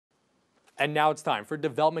And now it's time for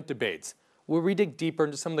Development Debates, where we dig deeper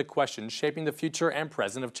into some of the questions shaping the future and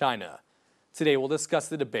present of China. Today we'll discuss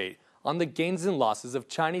the debate on the gains and losses of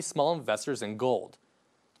Chinese small investors in gold.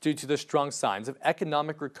 Due to the strong signs of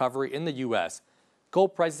economic recovery in the U.S.,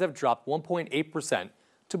 gold prices have dropped 1.8%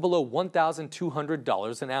 to below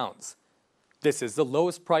 $1,200 an ounce. This is the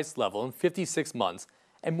lowest price level in 56 months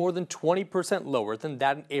and more than 20% lower than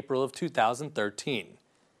that in April of 2013.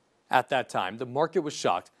 At that time, the market was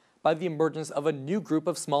shocked by the emergence of a new group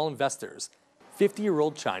of small investors,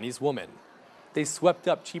 50-year-old Chinese women. They swept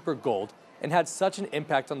up cheaper gold and had such an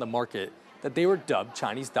impact on the market that they were dubbed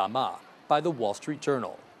Chinese Damas by the Wall Street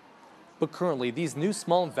Journal. But currently, these new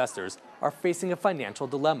small investors are facing a financial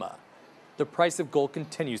dilemma. The price of gold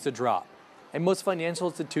continues to drop, and most financial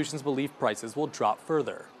institutions believe prices will drop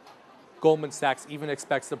further. Goldman Sachs even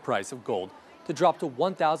expects the price of gold to drop to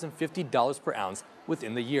 $1,050 per ounce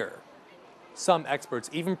within the year. Some experts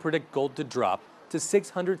even predict gold to drop to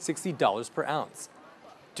 $660 per ounce.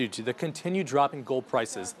 Due to the continued drop in gold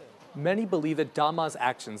prices, many believe that Damas'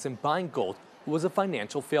 actions in buying gold was a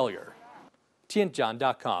financial failure.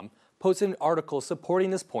 Tianjian.com posted an article supporting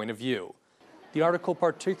this point of view. The article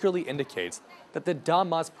particularly indicates that the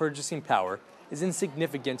Damas' purchasing power is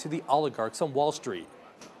insignificant to the oligarchs on Wall Street.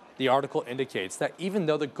 The article indicates that even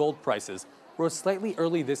though the gold prices rose slightly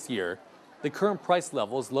early this year, the current price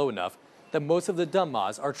level is low enough that most of the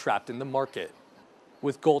Damas are trapped in the market.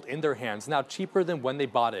 With gold in their hands now cheaper than when they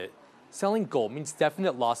bought it, selling gold means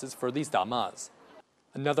definite losses for these Damas.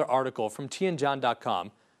 Another article from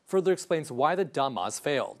Tianjian.com further explains why the Damas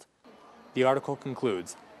failed. The article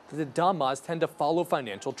concludes that the Damas tend to follow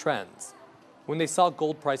financial trends. When they saw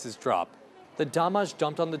gold prices drop, the Damas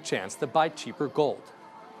jumped on the chance to buy cheaper gold.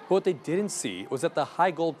 But what they didn't see was that the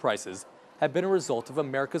high gold prices had been a result of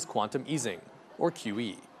America's quantum easing, or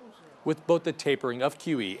QE. With both the tapering of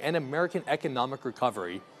QE and American economic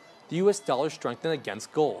recovery, the U.S. dollar strengthened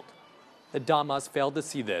against gold. The Damas failed to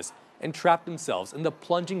see this and trapped themselves in the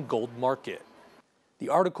plunging gold market. The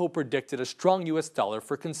article predicted a strong U.S. dollar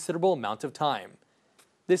for a considerable amount of time.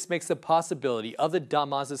 This makes the possibility of the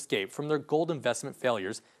Damas' escape from their gold investment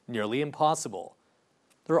failures nearly impossible.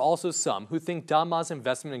 There are also some who think Damas'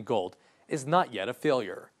 investment in gold is not yet a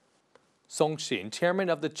failure. Song Xin, chairman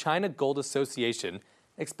of the China Gold Association,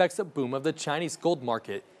 expects a boom of the Chinese gold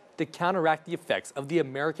market to counteract the effects of the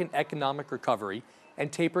American economic recovery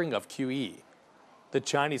and tapering of QE. The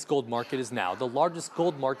Chinese gold market is now the largest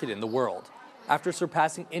gold market in the world, after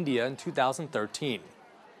surpassing India in 2013.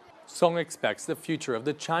 Song expects the future of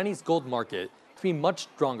the Chinese gold market to be much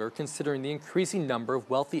stronger considering the increasing number of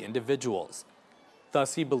wealthy individuals.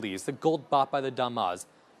 Thus, he believes the gold bought by the Damas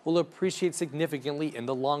will appreciate significantly in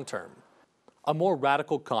the long term. A more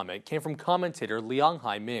radical comment came from commentator Liang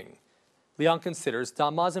Haiming. Liang considers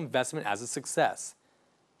Damas' investment as a success.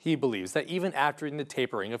 He believes that even after the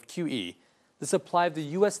tapering of QE, the supply of the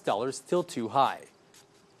U.S. dollar is still too high.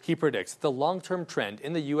 He predicts that the long-term trend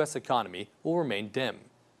in the U.S. economy will remain dim.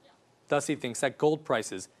 Thus, he thinks that gold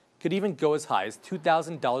prices could even go as high as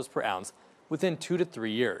 $2,000 per ounce within 2 to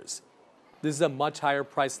 3 years. This is a much higher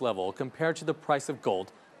price level compared to the price of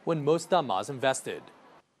gold when most Damas invested.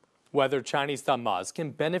 Whether Chinese Damas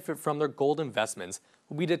can benefit from their gold investments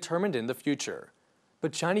will be determined in the future.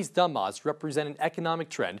 But Chinese Damas represent an economic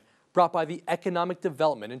trend brought by the economic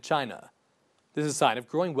development in China. This is a sign of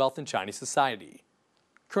growing wealth in Chinese society.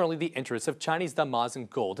 Currently, the interest of Chinese Damas in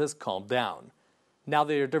gold has calmed down. Now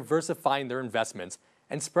they are diversifying their investments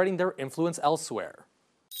and spreading their influence elsewhere.